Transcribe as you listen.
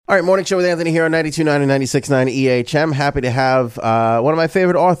All right, morning show with Anthony here on 92.9 and 96.9 EHM. Happy to have one of my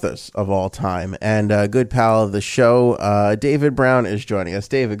favorite authors of all time and a good pal of the show, David Brown, is joining us.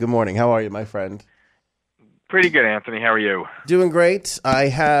 David, good morning. How are you, my friend? Pretty good, Anthony. How are you? Doing great. I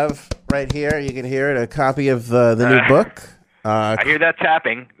have right here, you can hear it, a copy of the new book. I hear that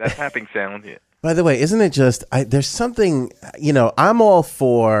tapping sound. Yeah. By the way, isn't it just, there's something, I'm all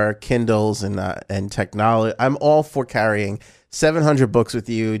for Kindles and technology. I'm all for carrying 700 books with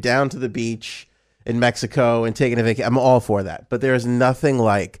you down to the beach in Mexico and taking a vacation. I'm all for that. But there's nothing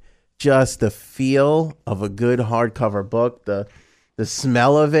like just the feel of a good hardcover book, the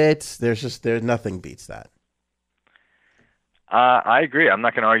smell of it. There's nothing beats that. I agree. I'm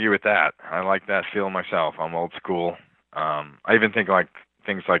not going to argue with that. I like that feel myself. I'm old school. I even think like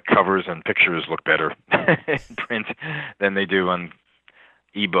things like covers and pictures look better in print than they do on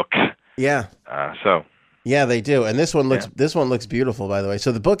ebooks. Yeah. Yeah, they do. And this one looks beautiful, by the way.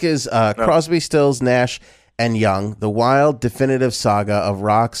 So the book is Crosby, Stills, Nash and Young: The Wild Definitive Saga of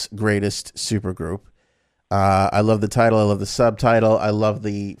Rock's Greatest Supergroup. I love the title. I love the subtitle. I love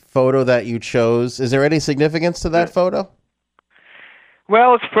the photo that you chose. Is there any significance to that photo?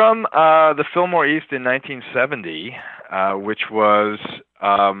 Well, it's from the Fillmore East in 1970, which was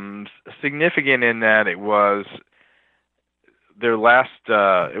significant in that it was their last.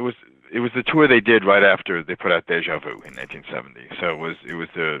 It was the tour they did right after they put out Deja Vu in 1970. So it was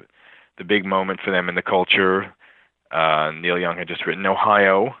the big moment for them in the culture. Neil Young had just written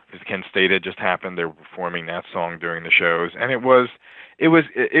Ohio, because Kent State had just happened. They were performing that song during the shows, and it was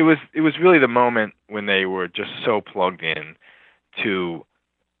really the moment when they were just so plugged in to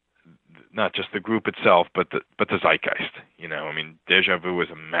not just the group itself, but the zeitgeist. I mean, Deja Vu was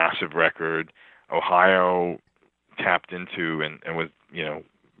a massive record. Ohio tapped into and was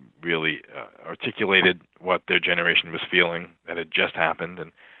really articulated what their generation was feeling that had just happened,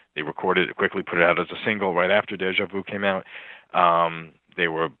 and they recorded it quickly, put it out as a single right after Deja Vu came out. They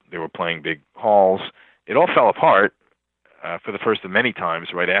were playing big halls. It all fell apart for the first of many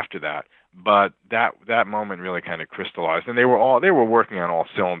times right after that. But that moment really kind of crystallized, and they were working on all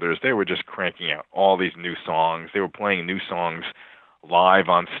cylinders. They were just cranking out all these new songs. They were playing new songs live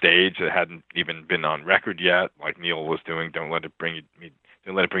on stage that hadn't even been on record yet, like Neil was doing Don't Let It Bring You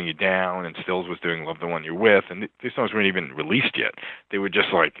Down, and Stills was doing Love the One You're With, and these songs weren't even released yet. They were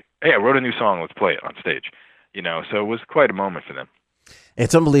just like, hey, I wrote a new song, let's play it on stage. So it was quite a moment for them.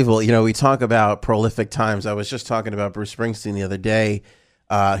 It's unbelievable. We talk about prolific times. I was just talking about Bruce Springsteen the other day.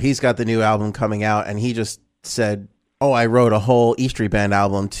 He's got the new album coming out, and he just said, I wrote a whole E Street Band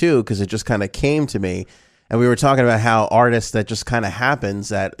album too, because it just kind of came to me. And we were talking about how artists, that just kind of happens,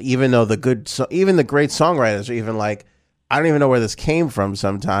 that even though even the great songwriters are even like, I don't even know where this came from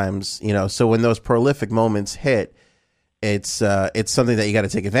sometimes, so when those prolific moments hit, it's something that you got to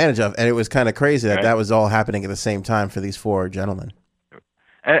take advantage of. And it was kind of crazy that was all happening at the same time for these four gentlemen.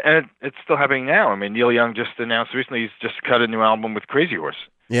 And it's still happening now. I mean, Neil Young just announced recently he's just cut a new album with Crazy Horse,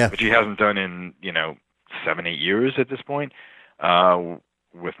 which he hasn't done in 7-8 years at this point,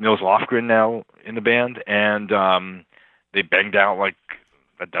 with Nils Lofgren now in the band, and they banged out like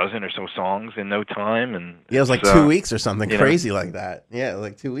a dozen or so songs in no time, and it was like 2 weeks or something crazy like that. Yeah,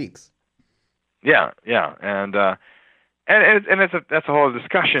 like 2 weeks. Yeah, and that's a whole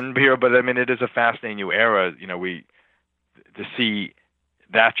discussion here. But I mean, it is a fascinating new era. To see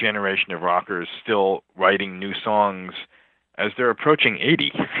that generation of rockers still writing new songs as they're approaching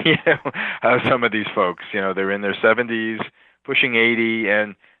 80. Some of these folks, they're in their 70s, pushing 80,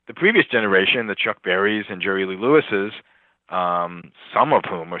 and the previous generation, the Chuck Berrys and Jerry Lee Lewises, some of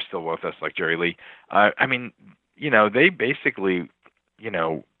whom are still with us, like Jerry Lee. I mean, they basically,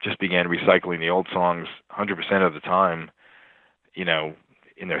 just began recycling the old songs 100% of the time, in their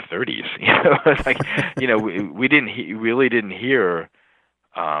 30s. It's like, we really didn't hear.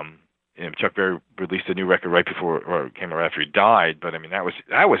 Chuck Berry released a new record right before, or came out after he died. But I mean, that was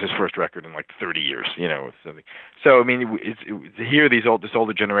his first record in like 30 years. So I mean, to hear this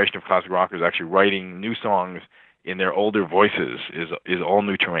older generation of classic rockers actually writing new songs in their older voices is all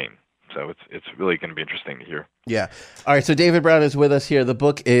new terrain. So it's really going to be interesting to hear. Yeah. All right. So David Brown is with us here. The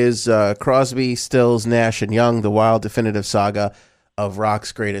book is Crosby, Stills, Nash and Young: The Wild Definitive Saga of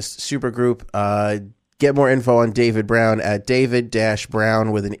Rock's Greatest Supergroup. Get more info on David Brown at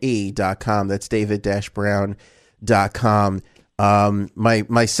david-brown with an E.com. That's david-brown.com.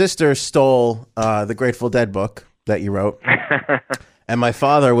 My sister stole the Grateful Dead book that you wrote. And my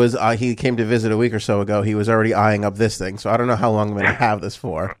father he came to visit a week or so ago. He was already eyeing up this thing. So I don't know how long I'm going to have this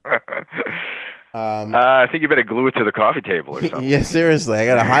for. I think you better glue it to the coffee table or something. Yeah, seriously. I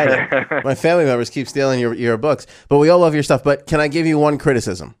got to hide it. My family members keep stealing your books. But we all love your stuff. But can I give you one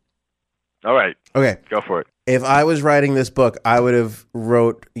criticism? All right. Okay. Go for it. If I was writing this book, I would have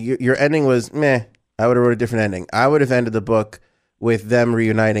wrote, your ending was meh. I would have wrote a different ending. I would have ended the book with them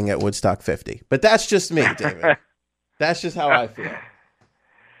reuniting at Woodstock 50. But that's just me, David. That's just how I feel.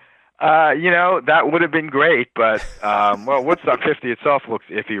 That would have been great, but well, Woodstock 50 itself looks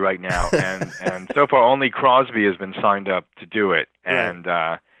iffy right now, and so far only Crosby has been signed up to do it, and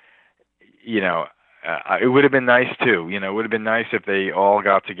it would have been nice too. It would have been nice if they all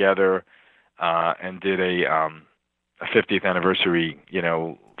got together and did a 50th anniversary,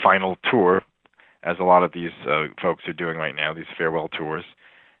 final tour, as a lot of these folks are doing right now, these farewell tours.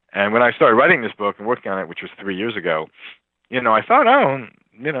 And when I started writing this book and working on it, which was 3 years ago, I thought,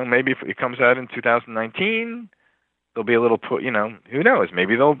 maybe if it comes out in 2019, there'll be a little who knows?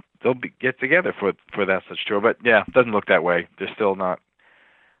 Maybe they'll get together for that such tour. But yeah, it doesn't look that way. There's still not.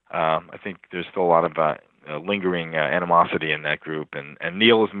 I think there's still a lot of lingering animosity in that group, and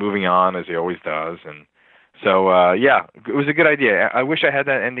Neil is moving on as he always does, and so yeah, it was a good idea. I wish I had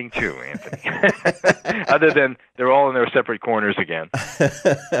that ending too, Anthony. Other than they're all in their separate corners again.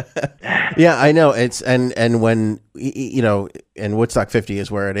 Yeah, I know. It's and when and Woodstock 50 is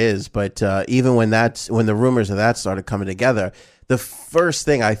where it is, but even when the rumors of that started coming together, the first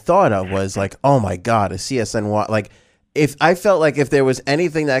thing I thought of was like, oh my God, a CSNY. Like, if I felt like if there was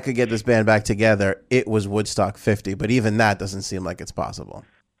anything that could get this band back together, it was Woodstock 50. But even that doesn't seem like it's possible.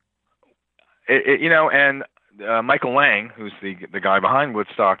 And Michael Lang, who's the guy behind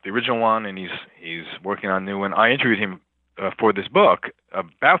Woodstock, the original one, and he's working on a new one. I interviewed him for this book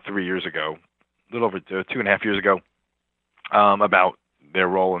about 3 years ago, a little over 2.5 years ago, about their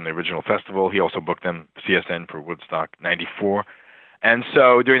role in the original festival. He also booked them CSN for Woodstock '94. And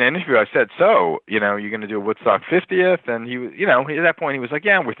so during the interview, I said, "So, you're going to do a Woodstock 50th?" And he was, at that point, he was like,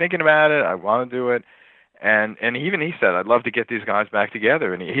 "Yeah, we're thinking about it. I want to do it." And even he said, "I'd love to get these guys back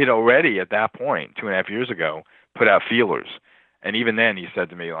together." And he'd already, at that point, 2.5 years ago, put out feelers. And even then, he said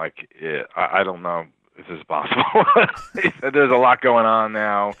to me, like, I don't know if this is possible. He said, "There's a lot going on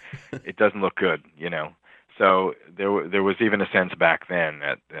now. It doesn't look good, So there was even a sense back then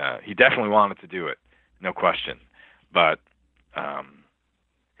that he definitely wanted to do it, no question. But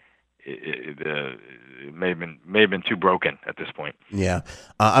it may have been too broken at this point. Yeah.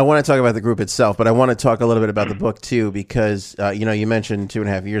 I want to talk about the group itself, but I want to talk a little bit about the book too, because, you mentioned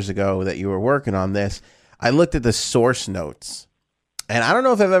 2.5 years ago that you were working on this. I looked at the source notes, and I don't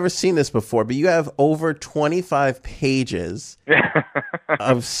know if I've ever seen this before, but you have over 25 pages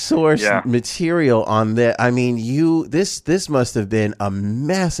of source material on that. I mean, this must have been a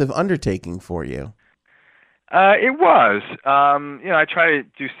massive undertaking for you. It was. I try to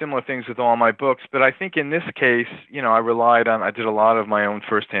do similar things with all my books, but I think in this case, I did a lot of my own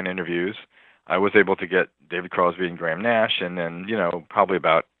first-hand interviews. I was able to get David Crosby and Graham Nash, and then, probably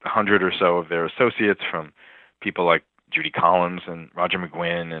about 100 or so of their associates, from people like Judy Collins and Roger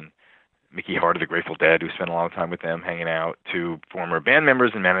McGuinn and Mickey Hart of the Grateful Dead, who spent a lot of time with them hanging out, to former band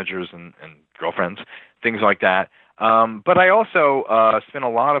members and managers and girlfriends, things like that. But I also spent a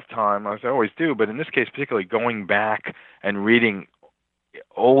lot of time, as I always do, but in this case particularly, going back and reading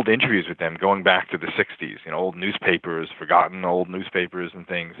old interviews with them, going back to the 60s, old newspapers, forgotten old newspapers and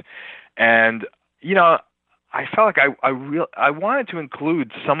things. And, I felt like I wanted to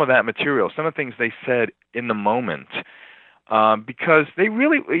include some of that material, some of the things they said in the moment, because they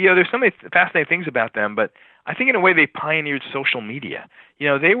really, there's so many fascinating things about them, but I think in a way they pioneered social media.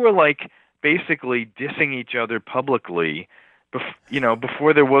 They were like basically dissing each other publicly,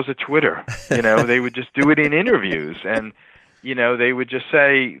 before there was a Twitter. They would just do it in interviews, and they would just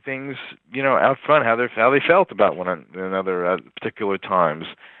say things, out front, how they felt about one another at particular times,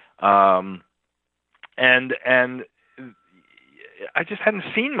 and I just hadn't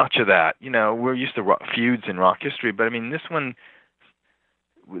seen much of that. We're used to feuds in rock history, but I mean, this one,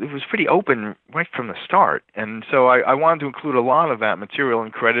 it was pretty open right from the start, and so I wanted to include a lot of that material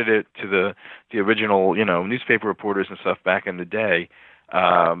and credit it to the original, newspaper reporters and stuff back in the day.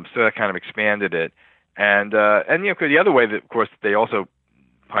 So that kind of expanded it, and the other way that, of course, they also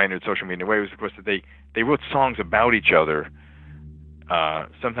pioneered social media in a way was, of course, that they wrote songs about each other,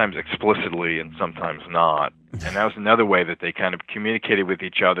 sometimes explicitly and sometimes not, and that was another way that they kind of communicated with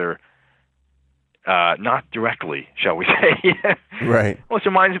each other. Not directly, shall we say? Right. Well, it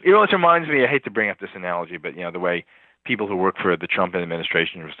reminds me. I hate to bring up this analogy, but the way people who work for the Trump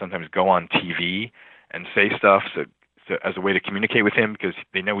administration sometimes go on TV and say stuff so as a way to communicate with him because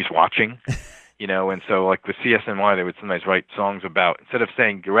they know he's watching, And so, like with CSNY, they would sometimes write songs about, instead of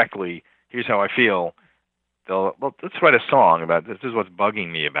saying directly, "Here's how I feel," let's write a song about this is what's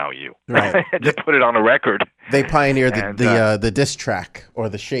bugging me about you. Right. To put it on a record. They pioneered And, the diss track or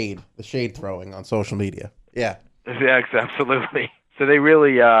the shade throwing on social media. Yeah. Yeah, absolutely. So they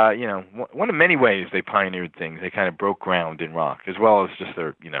really, one of many ways they pioneered things. They kind of broke ground in rock, as well as just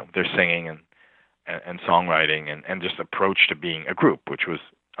their singing and songwriting and just approach to being a group, which was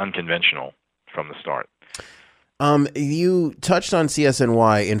unconventional from the start. You touched on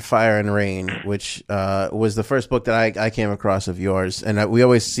CSNY in Fire and Rain, which was the first book that I came across of yours, and we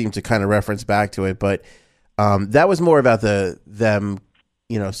always seem to kind of reference back to it, but that was more about them,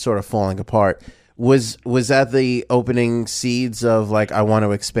 sort of falling apart. Was that the opening seeds of like, I want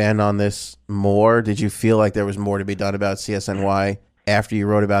to expand on this more? Did you feel like there was more to be done about CSNY after you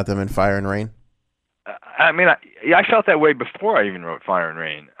wrote about them in Fire and Rain? I mean, I felt that way before I even wrote Fire and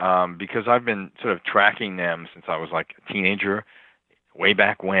Rain, because I've been sort of tracking them since I was like a teenager, way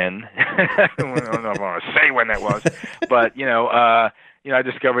back when. I don't know if I want to say when that was, but I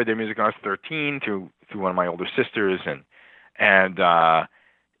discovered their music when I was 13 through one of my older sisters, and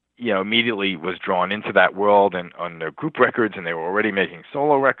immediately was drawn into that world and on their group records, and they were already making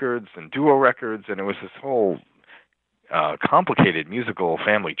solo records and duo records, and it was this whole complicated musical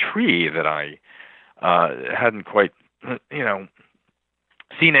family tree that I hadn't quite,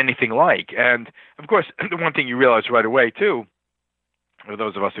 seen anything like. And of course, the one thing you realize right away too, for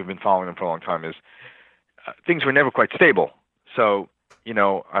those of us who've been following them for a long time, is things were never quite stable. So,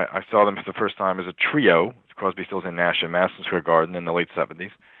 I saw them for the first time as a trio, Crosby, Stills, and Nash in Madison Square Garden in the late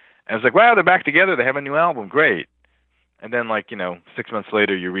 70s. And I was like, wow, they're back together. They have a new album. Great. And then 6 months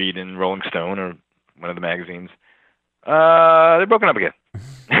later, you read in Rolling Stone or one of the magazines, they're broken up again.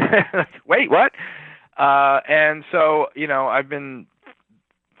 Wait, what? And so, I've been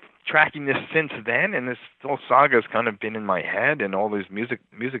tracking this since then, and this whole saga has kind of been in my head, and all this music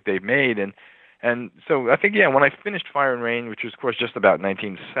they've made, and so I think, when I finished Fire and Rain, which was, of course, just about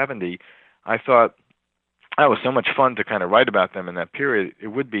 1970, I thought that was so much fun to kind of write about them in that period. It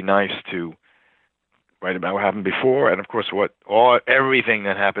would be nice to write about what happened before, and of course, everything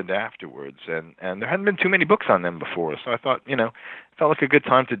that happened afterwards, and there hadn't been too many books on them before, so I thought, it felt like a good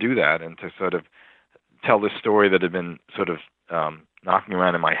time to do that and to sort of tell this story that had been sort of knocking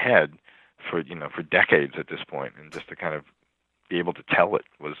around in my head for decades at this point, and just to kind of be able to tell it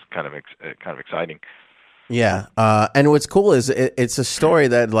was kind of exciting. Yeah, and what's cool is it's a story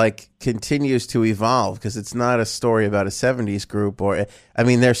that continues to evolve, because it's not a story about a 70s group,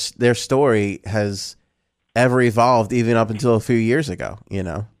 their story has ever evolved even up until a few years ago. It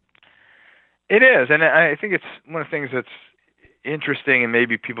is, and I think it's one of the things that's interesting, and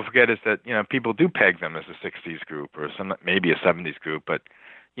maybe people forget, is that people do peg them as a 60s group or maybe a 70s group, but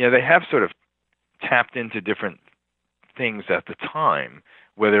they have sort of tapped into different things at the time,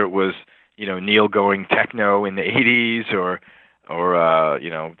 whether it was Neil going techno in the 80s or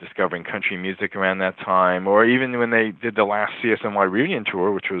discovering country music around that time, or even when they did the last CSNY reunion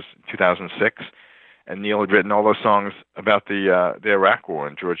tour, which was 2006, and Neil had written all those songs about the Iraq War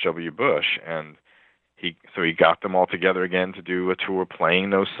and George W. Bush, and he got them all together again to do a tour playing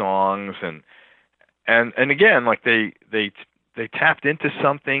those songs, and again, they tapped into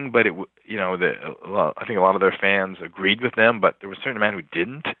something, but I think a lot of their fans agreed with them, but there was a certain amount who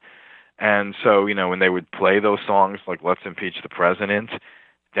didn't. And so, when they would play those songs like Let's Impeach the President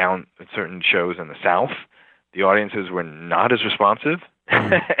down at certain shows in the South, the audiences were not as responsive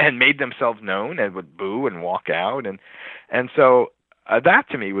and made themselves known and would boo and walk out. And so that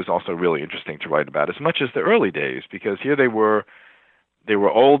to me was also really interesting to write about, as much as the early days, because here they were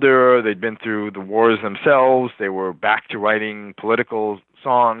older, they'd been through the wars themselves, they were back to writing political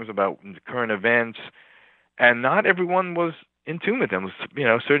songs about current events, and not everyone was in tune with them.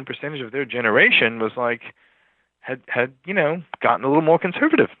 A certain percentage of their generation was had gotten a little more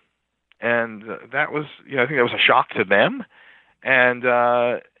conservative, and that was I think that was a shock to them, and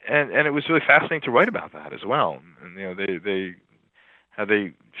it was really fascinating to write about that as well. And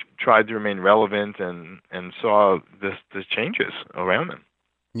they tried to remain relevant and saw the changes around them.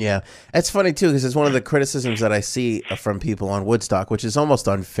 Yeah, it's funny too, because it's one of the criticisms that I see from people on Woodstock, which is almost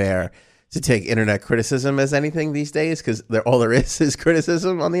unfair to take internet criticism as anything these days, because all there is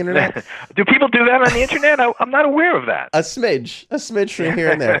criticism on the internet. Do people do that on the internet? I'm not aware of that. A smidge from here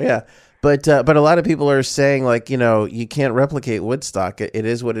and there, yeah. But a lot of people are saying you can't replicate Woodstock. It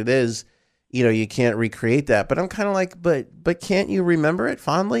is what it is. You can't recreate that. But I'm kind of like, but can't you remember it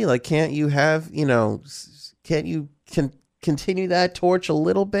fondly? Can't you have can't you continue that torch a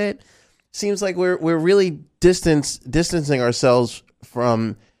little bit? Seems like we're really distancing ourselves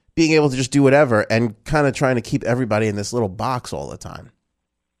from being able to just do whatever and kind of trying to keep everybody in this little box all the time.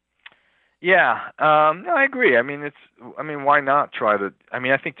 Yeah, no, I agree. I mean, why not try to? I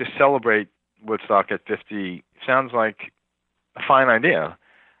mean, I think to celebrate Woodstock at 50 sounds like a fine idea.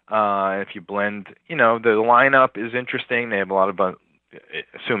 If you blend, the lineup is interesting. They have a lot of,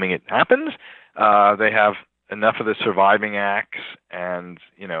 assuming it happens, they have enough of the surviving acts and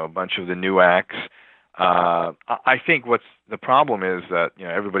a bunch of the new acts. I think what's the problem is that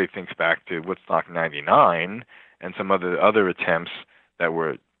everybody thinks back to Woodstock '99 and some other attempts that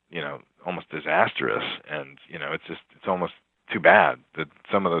were almost disastrous, and it's almost too bad that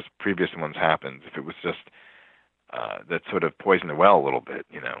some of those previous ones happened. If it was just that sort of poisoned the well a little bit,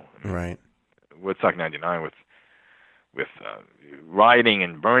 I mean, Right. Woodstock '99 with rioting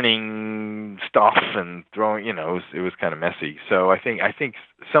and burning stuff and throwing, it was kind of messy. So I think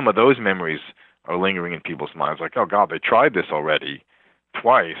some of those memories are lingering in people's minds, like, oh God, they tried this already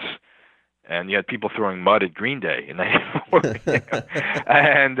twice, and you had people throwing mud at Green Day in '94,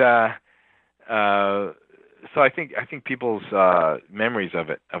 and so I think people's memories of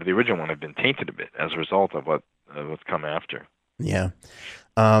the original one have been tainted a bit as a result of what's come after. Yeah.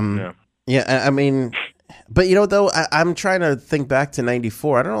 Yeah. Yeah. I mean, but though I'm trying to think back to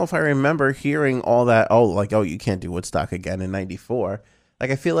 '94. I don't know if I remember hearing all that. Oh, like, oh, you can't do Woodstock again in '94. Like,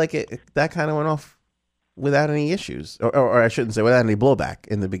 I feel like that kind of went off without any issues, or I shouldn't say without any blowback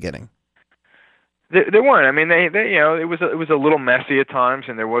in the beginning. There weren't. I mean, they it was a little messy at times,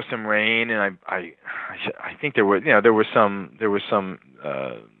 and there was some rain, and I think there were some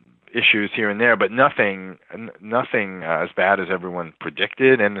issues here and there, but nothing as bad as everyone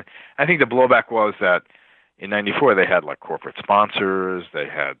predicted. And I think the blowback was that in '94 they had like corporate sponsors, they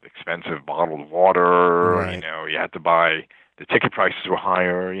had expensive bottled water, Right. you had to buy, the ticket prices were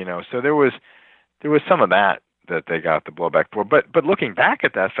higher, so there was some of that they got the blowback for. But looking back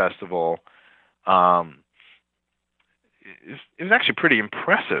at that festival, it was actually pretty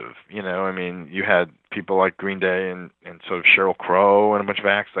impressive. I mean, you had people like Green Day and sort of Sheryl Crow and a bunch of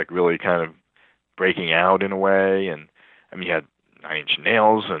acts like really kind of breaking out in a way. And I mean, you had Nine Inch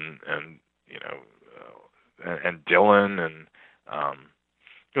Nails and and Dylan, and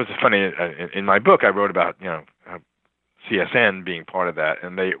it was funny. In my book, I wrote about CSN being part of that,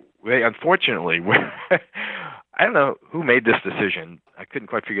 and they unfortunately I don't know who made this decision. I couldn't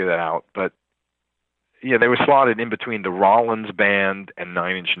quite figure that out, but yeah, they were slotted in between the Rollins Band and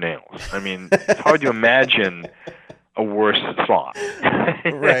Nine Inch Nails. I mean, it's hard to imagine a worse slot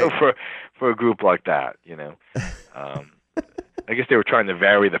Right. for a group like that. I guess they were trying to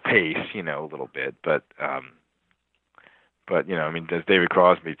vary the pace, a little bit, but I mean, as David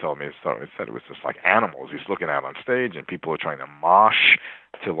Crosby told me, he said it was just like animals. He's looking out on stage, and people are trying to mosh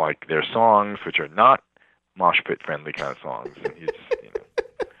to like their songs, which are not mosh pit friendly kind of songs, and he's just.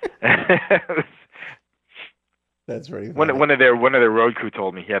 That's very funny. One of their road crew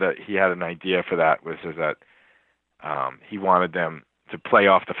told me he had an idea for that, was that he wanted them to play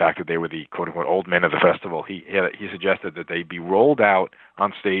off the fact that they were the quote unquote old men of the festival. He suggested that they be rolled out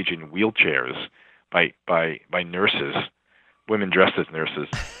on stage in wheelchairs by nurses, women dressed as nurses,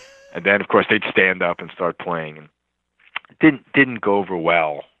 and then of course they'd stand up and start playing. And it didn't go over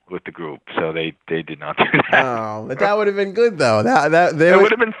well with the group, so they did not do that. Oh, but that would have been good though. That it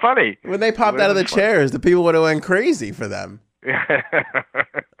would have been funny when they popped out of the chairs. The people would have went crazy for them.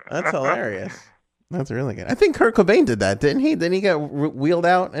 That's hilarious. That's really good. I think Kurt Cobain did that, didn't he? Didn't he get wheeled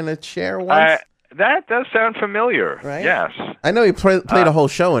out in a chair once? That does sound familiar. Right? Yes. I know he played a whole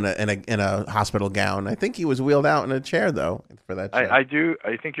show in a hospital gown. I think he was wheeled out in a chair though for that show. I do.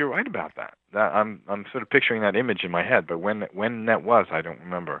 I think you're right about that. I'm sort of picturing that image in my head, but when that was, I don't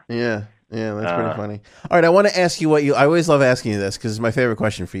remember. Yeah, that's pretty funny. All right, I want to ask you I always love asking you this because it's my favorite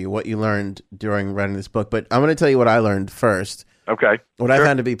question for you, what you learned during writing this book. But I'm going to tell you what I learned first. Okay. What I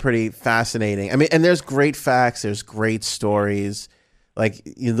found to be pretty fascinating. I mean, and there's great facts, there's great stories. Like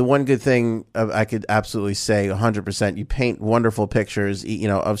the one good thing I could absolutely say 100%, you paint wonderful pictures,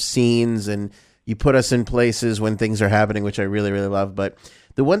 of scenes, and you put us in places when things are happening, which I really, really love. But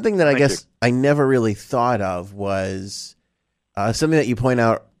the one thing that I guess I never really thought of was something that you point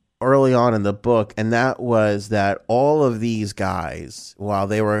out early on in the book, and that was that all of these guys, while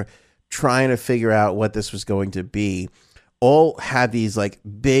they were trying to figure out what this was going to be, all had these like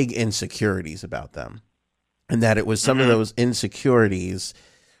big insecurities about them. And that it was some of those insecurities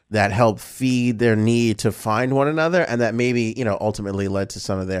that helped feed their need to find one another, and that maybe, ultimately led to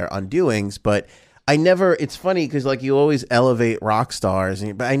some of their undoings. But it's funny because like you always elevate rock stars,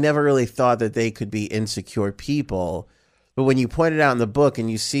 but I never really thought that they could be insecure people. But when you point it out in the book and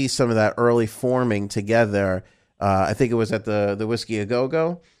you see some of that early forming together, I think it was at the Whiskey A Go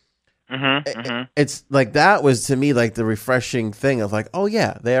Go, It's like that was to me like the refreshing thing of like, oh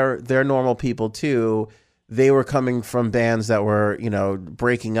yeah, they're normal people too. They were coming from bands that were,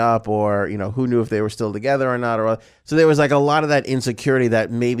 breaking up, or, who knew if they were still together or not. So there was like a lot of that insecurity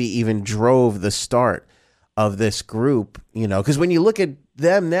that maybe even drove the start of this group, because when you look at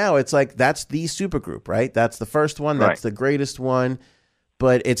them now, it's like, that's the supergroup, right? That's the first one. That's the greatest one.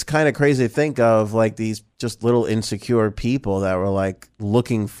 But it's kind of crazy to think of like these just little insecure people that were like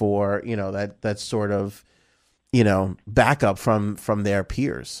looking for, that sort of, backup from their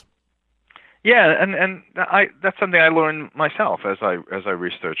peers. Yeah, and that's something I learned myself as I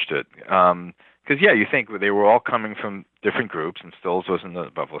researched it. Because you think they were all coming from different groups, and Stills was in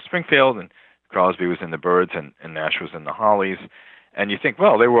the Buffalo Springfield, and Crosby was in the Byrds, and Nash was in the Hollies, and you think,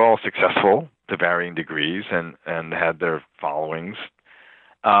 well, they were all successful to varying degrees, and had their followings,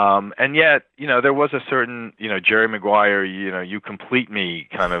 and yet there was a certain Jerry Maguire, you complete me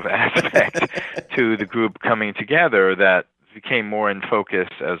kind of aspect to the group coming together that became more in focus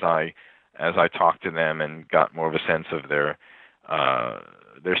as I talked to them and got more of a sense of their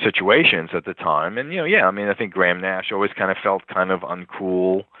situations at the time. And I think Graham Nash always kind of felt kind of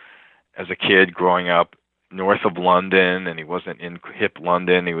uncool as a kid growing up north of London, and he wasn't in hip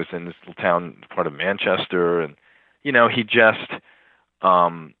London. He was in this little town part of Manchester, and he just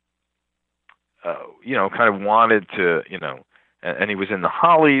kind of wanted to and he was in the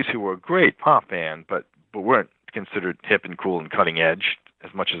Hollies, who were a great pop band, but weren't considered hip and cool and cutting edge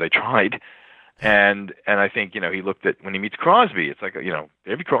as much as they tried. And I think, he looked at, when he meets Crosby, it's like,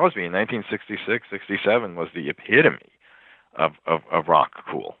 David Crosby in 1966, 67 was the epitome of rock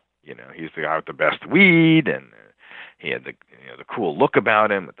cool. He's the guy with the best weed, and he had the cool look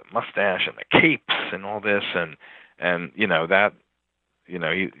about him with the mustache and the capes and all this. And that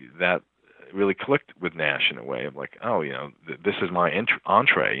really clicked with Nash in a way of like, oh, this is my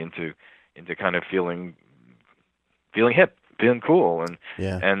entree into kind of feeling hip, feeling cool,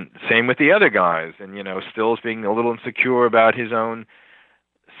 and same with the other guys, and Stills being a little insecure about his own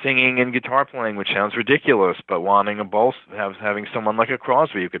singing and guitar playing, which sounds ridiculous, but wanting having someone like a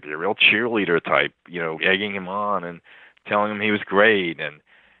Crosby who could be a real cheerleader type, egging him on and telling him he was great, and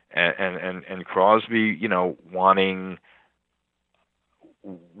Crosby,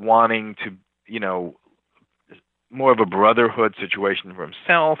 wanting to, more of a brotherhood situation for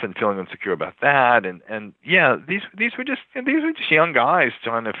himself and feeling insecure about that. And these were just young guys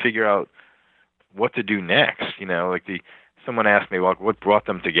trying to figure out what to do next. Someone asked me, well, what brought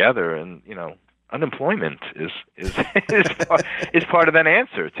them together? And, unemployment is part of that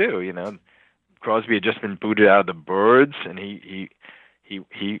answer too. Crosby had just been booted out of the Byrds, and he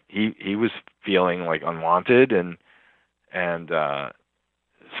was feeling like unwanted, and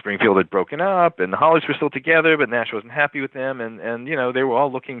Springfield had broken up, and the Hollies were still together, but Nash wasn't happy with them, and they were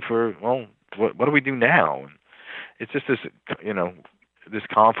all looking for, well, what do we do now? And it's just this this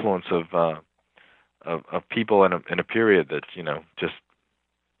confluence of people in a period that just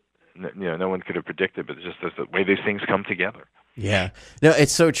no one could have predicted, but it's just the way these things come together. Yeah, no,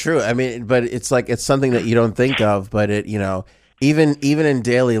 it's so true. I mean, but it's like it's something that you don't think of, but it even in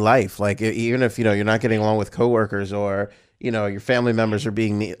daily life, like even if you're not getting along with coworkers, or your family members are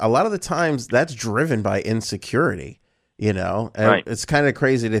being mean, a lot of the times that's driven by insecurity, and right. It's kind of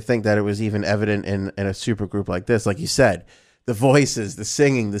crazy to think that it was even evident in a super group like this. Like you said, the voices, the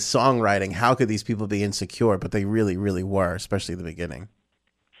singing, the songwriting, how could these people be insecure? But they really, really were, especially at the beginning.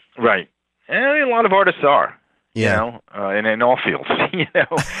 Right. And a lot of artists are, and in all fields,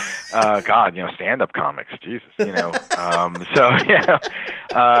 God, stand-up comics, Jesus, I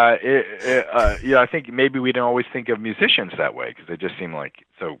think maybe we don't always think of musicians that way, because they just seem like,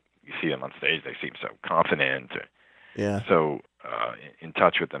 so you see them on stage, they seem so confident, so in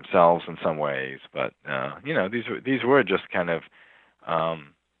touch with themselves in some ways, but these were just kind of,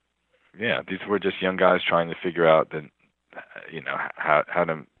 these were just young guys trying to figure out that, how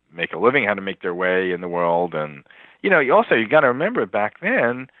to make a living, how to make their way in the world. And, you got to remember back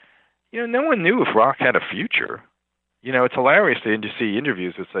then, no one knew if rock had a future. It's hilarious to see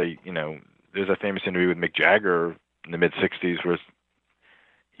interviews that say, there's a famous interview with Mick Jagger in the mid-'60s where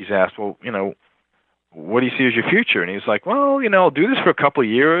he's asked, well, what do you see as your future? And he's like, well, I'll do this for a couple of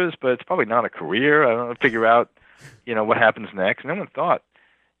years, but it's probably not a career. I don't know, figure out, what happens next. No one thought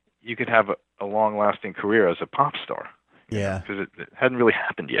you could have a long-lasting career as a pop star. Yeah, because it hadn't really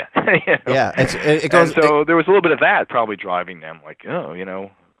happened yet. Yeah, it goes. And so there was a little bit of that probably driving them, like,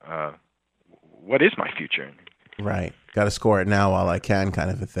 what is my future? Right, got to score it now while I can, kind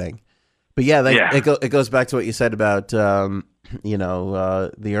of a thing. But yeah, it goes back to what you said about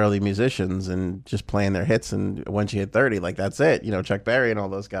the early musicians and just playing their hits. And once you hit 30, like that's it. Chuck Berry and all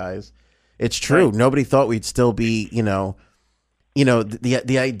those guys. It's true. Right. Nobody thought we'd still be, the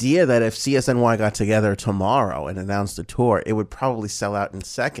idea that if CSNY got together tomorrow and announced a tour, it would probably sell out in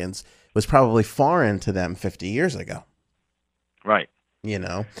seconds was probably foreign to them 50 years ago. Right.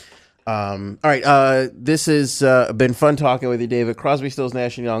 All right. This has been fun talking with you, David. Crosby, Stills,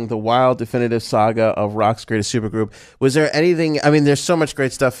 Nash & Young, the wild, definitive saga of rock's greatest supergroup. Was there anything? I mean, there's so much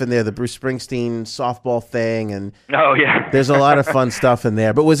great stuff in there. The Bruce Springsteen softball thing, and oh yeah, there's a lot of fun stuff in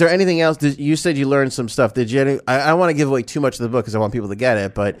there. But was there anything else? You said you learned some stuff. Did you? I don't want to give away too much of the book because I want people to get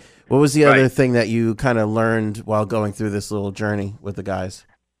it. But what was the other thing that you kind of learned while going through this little journey with the guys?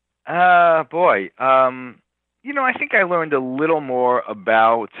 Boy. I think I learned a little more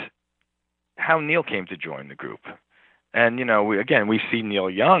about how Neil came to join the group. And, we see Neil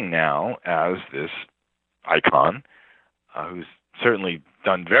Young now as this icon who's certainly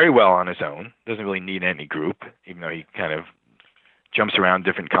done very well on his own, doesn't really need any group, even though he kind of jumps around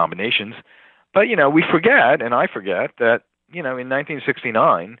different combinations. But, we forget, and I forget, that, in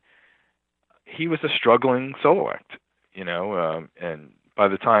 1969, he was a struggling solo act, and by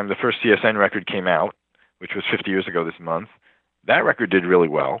the time the first CSN record came out, which was 50 years ago this month, that record did really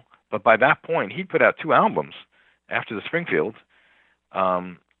well. But by that point, he'd put out 2 albums after the Springfield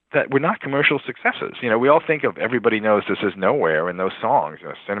that were not commercial successes. We all think of Everybody Knows This Is Nowhere and those songs,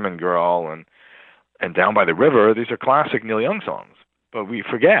 Cinnamon Girl and Down by the River. These are classic Neil Young songs. But we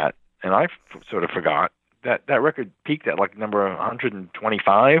forget, and I sort of forgot, that record peaked at like number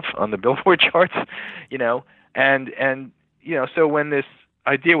 125 on the Billboard charts, so when this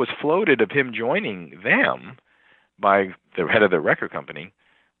idea was floated of him joining them by the head of the record company,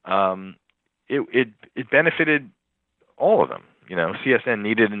 it benefited all of them. CSN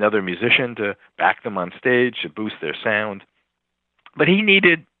needed another musician to back them on stage, to boost their sound, but he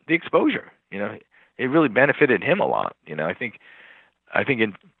needed the exposure. It really benefited him a lot. I think as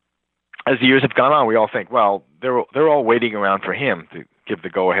the years have gone on, we all think, well, they're all waiting around for him to give the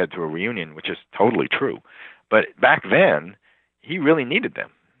go ahead to a reunion, which is totally true. But back then, he really needed them,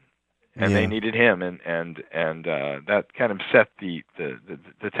 and they needed him, and that kind of set the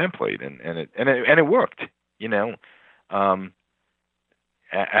template, and it worked.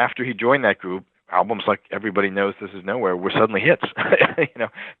 After he joined that group, albums like Everybody Knows This Is Nowhere were suddenly hits.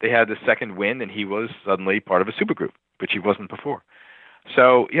 They had the second wind, and he was suddenly part of a supergroup, which he wasn't before.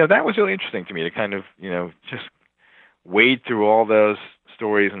 So that was really interesting to me to kind of just wade through all those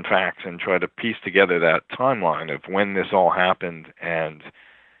stories and facts and try to piece together that timeline of when this all happened and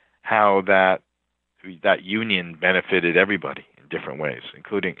how that union benefited everybody in different ways,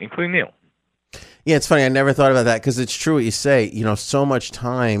 including Neil. Yeah, it's funny. I never thought about that because it's true what you say. So much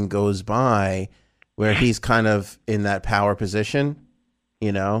time goes by where he's kind of in that power position.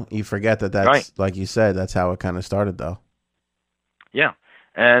 You forget that's right. Like you said, that's how it kind of started, though. Yeah,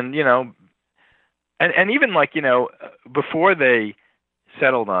 and and even like before they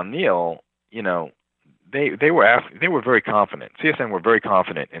settled on Neil, they were very confident. CSN were very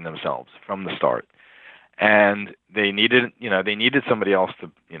confident in themselves from the start, and they needed somebody else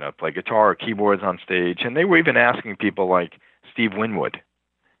to play guitar or keyboards on stage, and they were even asking people like Steve Winwood,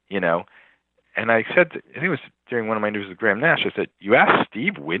 And I said, I think it was during one of my interviews with Graham Nash, I said, "You asked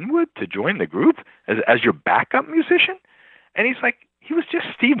Steve Winwood to join the group as your backup musician?" And he's like, he was just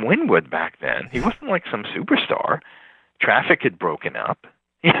Steve Winwood back then. He wasn't like some superstar. Traffic had broken up.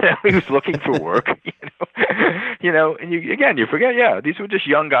 He was looking for work. And you forget. These were just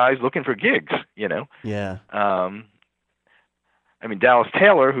young guys looking for gigs. Yeah. I mean, Dallas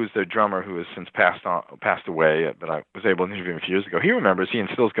Taylor, who's the drummer who has since passed away, but I was able to interview him a few years ago. He remembers he and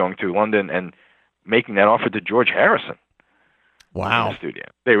Stills going to London and making that offer to George Harrison. Wow. In the studio.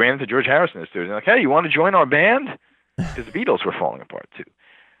 They ran into George Harrison in the studio. They're like, "Hey, you want to join our band?" Because the Beatles were falling apart too.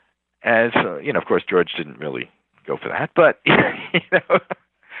 And so, of course, George didn't really go for that. But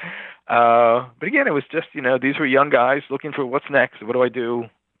but again, it was just these were young guys looking for what's next. What do I do?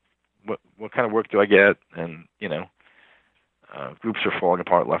 What kind of work do I get? And groups are falling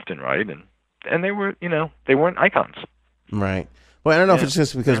apart left and right, and they were they weren't icons. Right. Well, I don't know if it's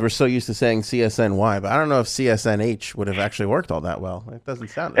just because we're so used to saying CSNY, but I don't know if CSNH would have actually worked all that well. It doesn't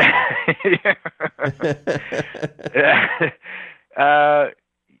sound that well.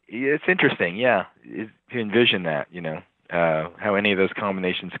 It's interesting, to envision that, how any of those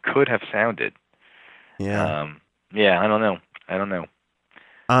combinations could have sounded. Yeah. I don't know.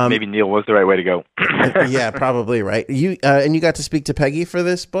 Maybe Neil was the right way to go. Yeah, probably, right. You and you got to speak to Peggy for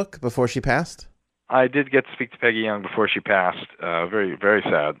this book before she passed? I did get to speak to Peggy Young before she passed. Very, very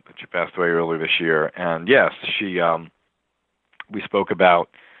sad that she passed away earlier this year. And yes, she we spoke about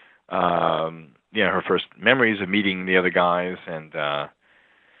her first memories of meeting the other guys and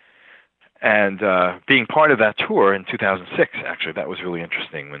being part of that tour in 2006. Actually, that was really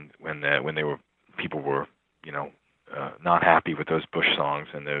interesting when people were not happy with those Bush songs,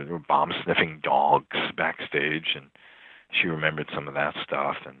 and there were bomb sniffing dogs backstage, and she remembered some of that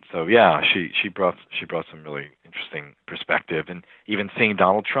stuff. And so she brought some really interesting perspective, and even seeing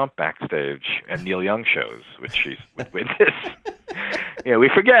Donald Trump backstage at Neil Young shows, which she's witnessed. We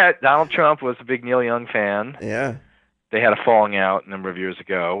forget Donald Trump was a big Neil Young fan. Yeah. They had a falling out a number of years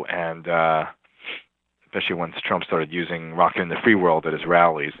ago, and especially once Trump started using "Rockin' in the Free World" at his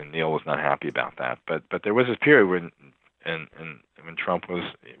rallies, and Neil was not happy about that. But there was this period when Trump was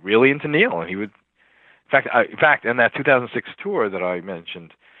really into Neil, and he would, in fact, in that 2006 tour that I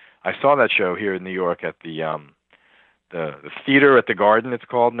mentioned, I saw that show here in New York at the theater at the Garden. It's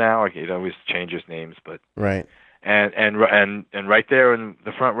called now. It always changes names, but right. And right there in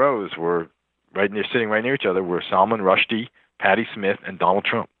the front rows were sitting right near each other were Salman Rushdie, Patti Smith, and Donald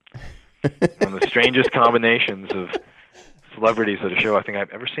Trump. One of the strangest combinations of celebrities at a show I think I've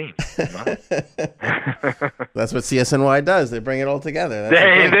ever seen. That's what CSNY does. They bring it all together.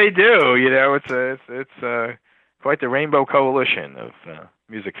 They do. It's quite the rainbow coalition of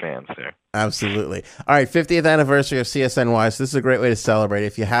music fans there. Absolutely. All right, 50th anniversary of CSNY. So this is a great way to celebrate.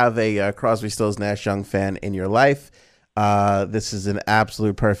 If you have a Crosby, Stills, Nash Young fan in your life, this is an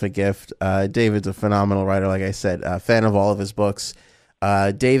absolute perfect gift. David's a phenomenal writer, like I said, fan of all of his books.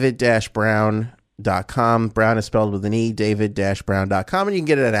 David-Brown.com. Brown is spelled with an E, David-Brown.com, and you can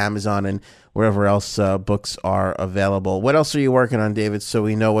get it at Amazon and wherever else books are available. What else are you working on, David, so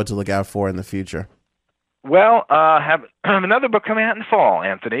we know what to look out for in the future? Well, have another book coming out in the fall,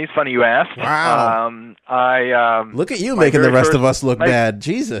 Anthony. It's funny you asked. Wow. Look at you making the rest of us look bad.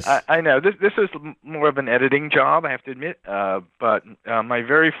 Jesus. I know. This is more of an editing job, I have to admit. But my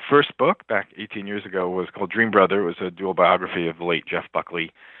very first book back 18 years ago was called Dream Brother. It was a dual biography of the late Jeff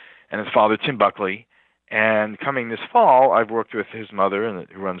Buckley and his father, Tim Buckley. And coming this fall, I've worked with his mother,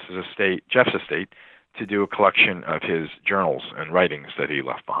 who runs his estate, Jeff's estate, to do a collection of his journals and writings that he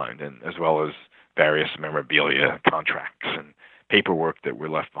left behind, and as well as various memorabilia, contracts, and paperwork that were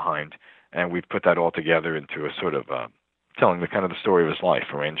left behind. And we've put that all together into a sort of telling the kind of the story of his life,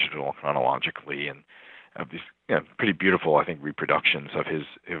 arranged it all chronologically, and these pretty beautiful, I think, reproductions of his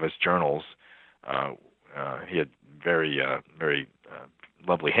journals. He had very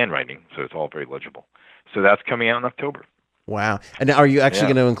lovely handwriting, so it's all very legible. So that's coming out in October. Wow! And now, are you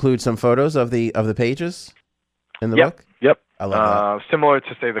actually going to include some photos of the pages in the book? Yep. I love that. Similar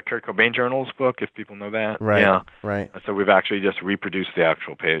to, say, the Kurt Cobain Journals book, if people know that. Right. Yeah. Right. So we've actually just reproduced the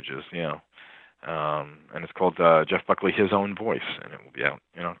actual pages. And it's called Jeff Buckley, His Own Voice, and it will be out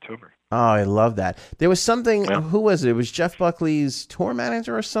in October. Oh, I love that. There was something, who was it? It was Jeff Buckley's tour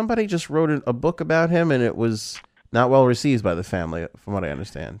manager or somebody just wrote a book about him, and it was not well received by the family, from what I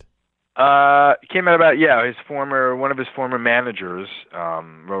understand. It came out about, one of his former managers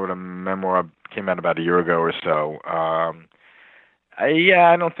wrote a memoir, came out about a year ago or so.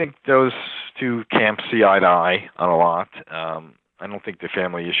 I don't think those two camps see eye to eye on a lot. I don't think the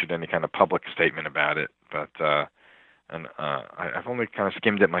family issued any kind of public statement about it, but I've only kind of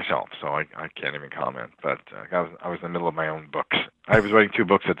skimmed it myself, so I can't even comment. But I was in the middle of my own books. I was writing two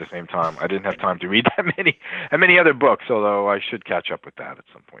books at the same time. I didn't have time to read that many other books, although I should catch up with that at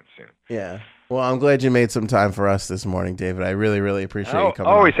some point soon. Yeah. Well, I'm glad you made some time for us this morning, David. I really, really appreciate you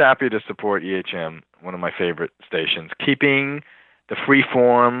coming Always on. Happy to support EHM, one of my favorite stations, keeping the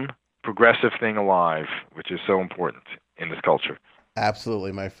free-form, progressive thing alive, which is so important in this culture.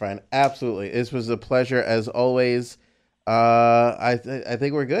 Absolutely, my friend. Absolutely. This was a pleasure, as always. I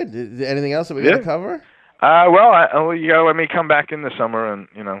think we're good. Anything else that we got to cover? You gotta let me come back in the summer and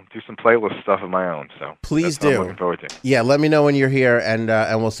do some playlist stuff of my own. So please do. What I'm looking forward to. Yeah, let me know when you're here, and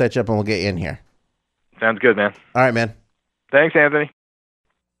we'll set you up and we'll get you in here. Sounds good, man. All right, man. Thanks, Anthony.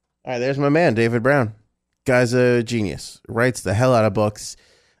 All right, there's my man, David Brown. Guy's a genius. Writes the hell out of books.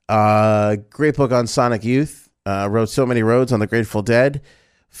 Great book on Sonic Youth. Wrote So Many Roads on the Grateful Dead.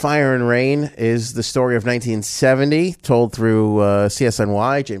 Fire and Rain is the story of 1970, told through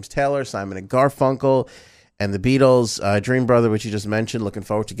CSNY, James Taylor, Simon and Garfunkel, and the Beatles. Dream Brother, which you just mentioned. Looking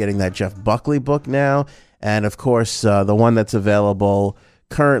forward to getting that Jeff Buckley book now. And, of course, the one that's available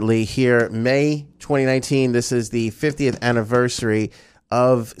currently here, May 2019. This is the 50th anniversary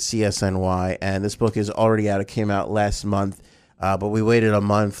of CSNY, and this book is already out. It came out last month, but we waited a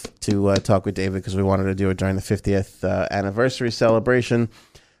month to talk with David because we wanted to do it during the 50th anniversary celebration.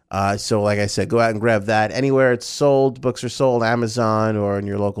 So like I said, go out and grab that. Anywhere it's sold, books are sold, Amazon or in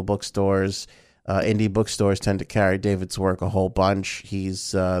your local bookstores. Indie bookstores tend to carry David's work a whole bunch.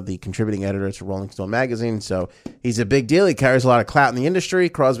 He's the contributing editor to Rolling Stone magazine, so he's a big deal. He carries a lot of clout in the industry.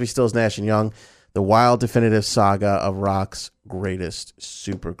 Crosby, Stills, Nash & Young, the wild definitive saga of rock's greatest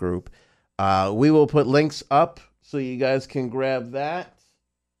supergroup. We will put links up so you guys can grab that.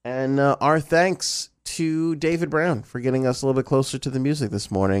 And our thanks to David Brown for getting us a little bit closer to the music this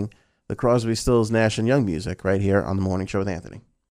morning. The Crosby, Stills, Nash & Young music right here on The Morning Show with Anthony.